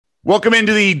Welcome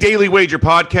into the Daily Wager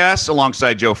podcast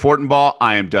alongside Joe Fortenbaugh.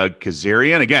 I am Doug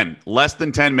Kazarian. Again, less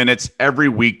than 10 minutes every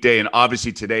weekday, and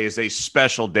obviously today is a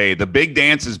special day. The big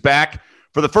dance is back.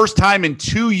 For the first time in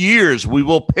 2 years, we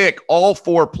will pick all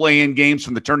four play-in games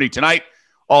from the tourney tonight.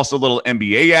 Also, a little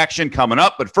NBA action coming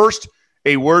up. But first,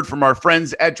 a word from our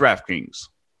friends at DraftKings.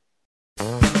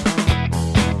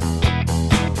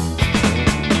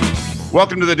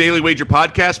 Welcome to the Daily Wager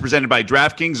podcast presented by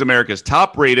DraftKings, America's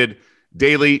top-rated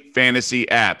daily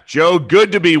fantasy app. Joe,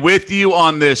 good to be with you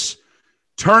on this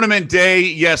tournament day.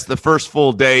 Yes, the first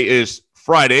full day is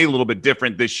Friday, a little bit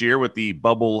different this year with the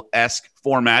bubble-esque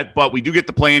format, but we do get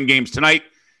the play-in games tonight.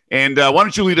 And why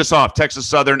don't you lead us off, Texas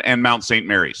Southern and Mount St.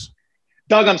 Mary's?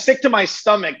 Doug, I'm sick to my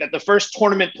stomach that the first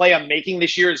tournament play I'm making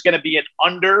this year is going to be an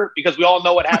under, because we all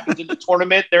know what happens in the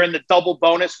tournament. They're in the double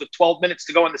bonus with 12 minutes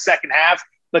to go in the second half.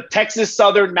 But Texas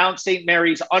Southern, Mount St.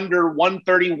 Mary's under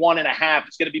 131.5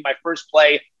 is going to be my first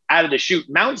play out of the chute.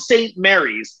 Mount St.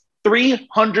 Mary's,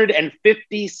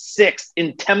 356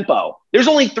 in tempo. There's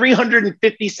only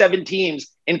 357 teams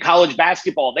in college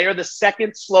basketball. They are the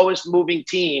second slowest moving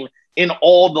team in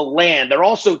all the land. They're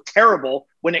also terrible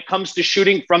when it comes to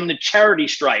shooting from the charity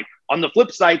stripe. On the flip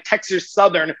side, Texas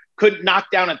Southern couldn't knock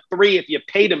down a three if you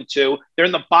paid them to. They're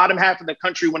in the bottom half of the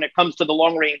country when it comes to the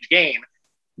long-range game.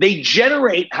 They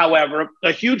generate, however,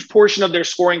 a huge portion of their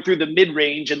scoring through the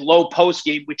mid-range and low post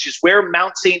game, which is where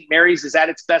Mount St. Mary's is at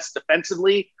its best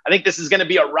defensively. I think this is going to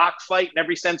be a rock fight in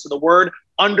every sense of the word.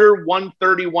 Under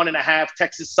 131.5,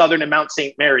 Texas Southern and Mount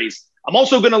St. Mary's. I'm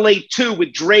also going to lay 2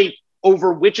 with Drake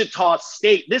over Wichita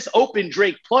State. This opened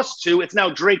Drake +2. It's now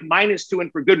Drake -2,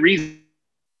 and for good reason.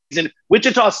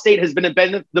 Wichita State has been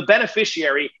the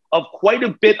beneficiary of quite a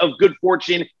bit of good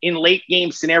fortune in late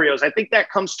game scenarios. I think that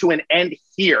comes to an end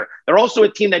here. They're also a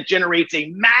team that generates a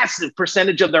massive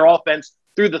percentage of their offense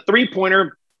through the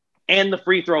three-pointer and the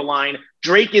free throw line.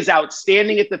 Drake is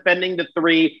outstanding at defending the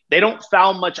three. They don't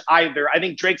foul much either. I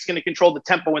think Drake's going to control the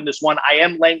tempo in this one. I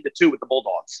am laying the 2 with the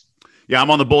Bulldogs. Yeah,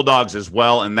 I'm on the Bulldogs as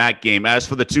well in that game. As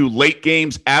for the 2 late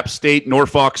games, App State,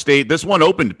 Norfolk State, this one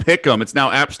opened pick'em. It's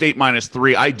now App State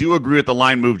 -3. I do agree with the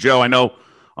line move, Joe. I know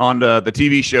on the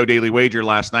TV show Daily Wager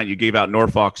last night, you gave out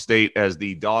Norfolk State as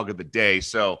the dog of the day.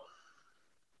 So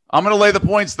I'm going to lay the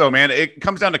points, though, man. It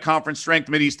comes down to conference strength.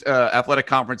 Mid-East Athletic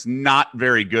Conference, not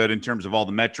very good in terms of all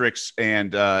the metrics.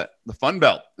 And the Fun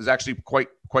Belt is actually quite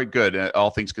good, all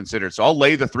things considered. So I'll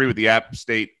lay the 3 with the App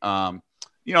State.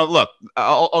 Look,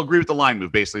 I'll agree with the line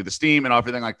move, basically, the steam and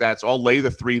everything like that. So I'll lay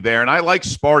the 3 there. And I like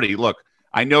Sparty. Look,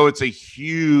 I know it's a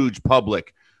huge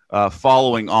public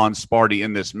following on Sparty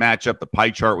in this matchup, the pie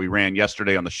chart we ran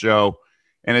yesterday on the show.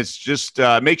 And it's just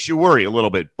makes you worry a little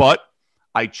bit. But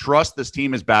I trust this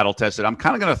team is battle-tested. I'm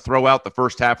kind of going to throw out the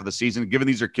first half of the season, given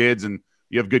these are kids and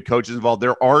you have good coaches involved.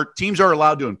 Teams are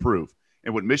allowed to improve.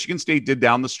 And what Michigan State did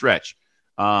down the stretch,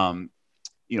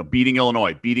 beating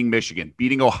Illinois, beating Michigan,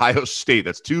 beating Ohio State.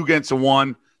 That's 2 against a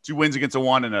 1, 2 wins against a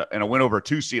 1, and a win over a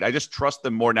 2 seed. I just trust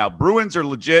them more now. Bruins are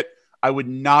legit. I would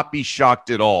not be shocked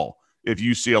at all if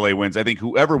UCLA wins. I think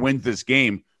whoever wins this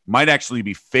game might actually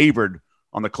be favored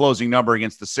on the closing number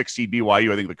against the 6 seed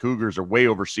BYU. I think the Cougars are way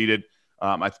overseeded.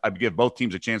 I'd give both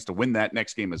teams a chance to win that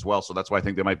next game as well, so that's why I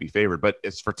think they might be favored. But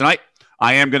as for tonight,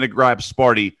 I am going to grab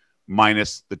Sparty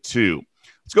 -2.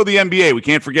 Let's go to the NBA. We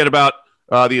can't forget about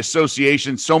the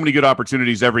association. So many good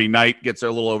opportunities every night. Gets a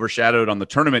little overshadowed on the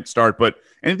tournament start. But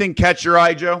anything catch your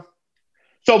eye, Joe?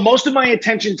 So most of my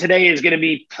attention today is going to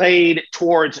be paid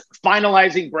towards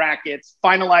finalizing brackets,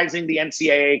 finalizing the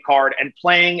NCAA card, and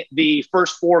playing the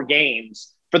first 4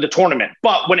 games for the tournament.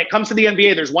 But when it comes to the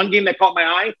NBA, there's one game that caught my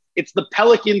eye. It's the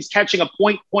Pelicans catching a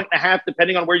point and a half,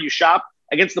 depending on where you shop,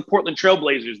 against the Portland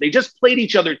Trailblazers. They just played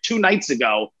each other 2 nights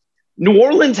ago. New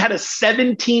Orleans had a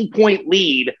 17-point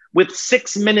lead with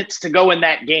 6 minutes to go in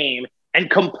that game and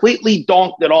completely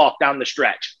donked it off down the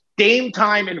stretch. Game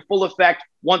time in full effect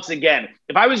once again.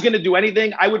 If I was going to do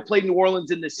anything, I would play New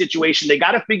Orleans in this situation. They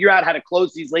got to figure out how to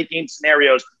close these late game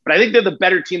scenarios, but I think they're the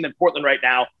better team than Portland right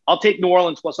now. I'll take New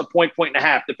Orleans plus a point and a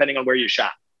half, depending on where you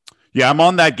shop. Yeah, I'm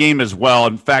on that game as well.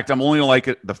 In fact, I'm only like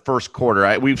the first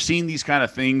quarter. We've seen these kind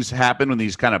of things happen when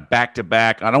these kind of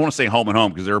back-to-back. I don't want to say home and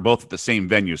home because they're both at the same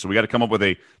venue. So we got to come up with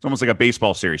it's almost like a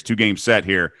baseball series, 2-game set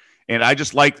here. And I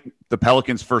just like the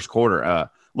Pelicans' first quarter.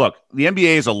 Look, the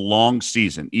NBA is a long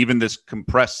season, even this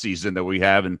compressed season that we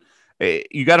have. And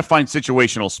you got to find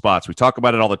situational spots. We talk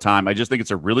about it all the time. I just think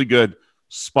it's a really good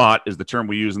spot is the term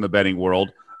we use in the betting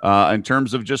world in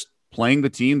terms of just playing the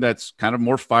team that's kind of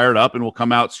more fired up and will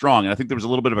come out strong. And I think there was a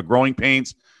little bit of a growing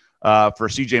pains for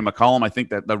CJ McCollum. I think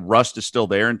that the rust is still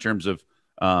there in terms of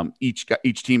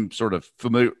Each team sort of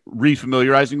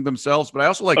refamiliarizing themselves. But I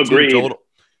also like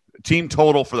team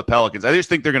total for the Pelicans. I just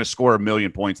think they're going to score 1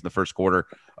 million points in the first quarter.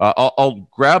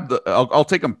 I'll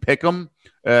take them, pick them.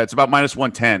 It's about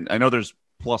 -110. I know there's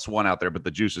 +1 out there, but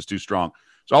the juice is too strong.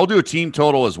 So I'll do a team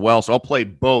total as well. So I'll play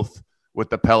both with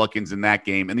the Pelicans in that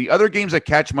game. And the other games that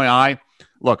catch my eye,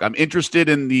 look, I'm interested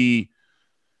in the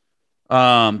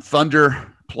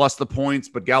Thunder plus the points,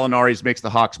 but Gallinari makes the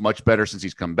Hawks much better since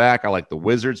he's come back. I like the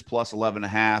Wizards plus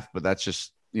 11.5, but that's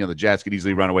just, the Jazz could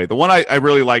easily run away. The one I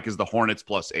really like is the Hornets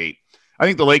 +8. I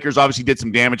think the Lakers obviously did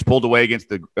some damage, pulled away against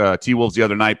the T-Wolves the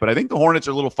other night, but I think the Hornets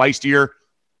are a little feistier.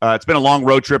 It's been a long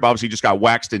road trip. Obviously just got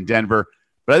waxed in Denver,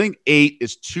 but I think 8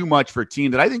 is too much for a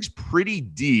team that I think is pretty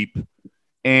deep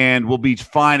and will be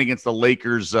fine against the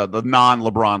Lakers, the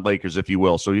non-LeBron Lakers, if you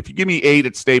will. So if you give me 8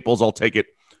 at Staples, I'll take it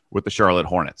with the Charlotte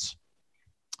Hornets.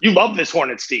 You love this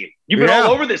Hornets team. You've been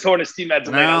all over this Hornets team, Ed.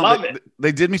 I love it.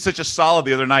 They did me such a solid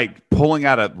the other night, pulling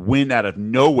out a win out of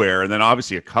nowhere, and then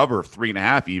obviously a cover of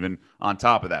 3.5 even on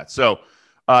top of that. So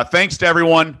thanks to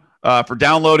everyone for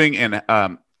downloading, and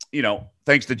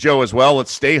thanks to Joe as well.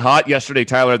 Let's stay hot. Yesterday,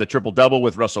 Tyler had the triple-double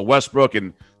with Russell Westbrook,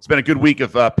 and it's been a good week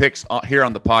of picks here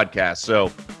on the podcast.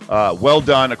 So well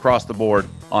done across the board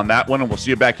on that one, and we'll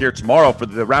see you back here tomorrow for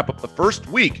the wrap up the first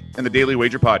week in the Daily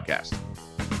Wager podcast.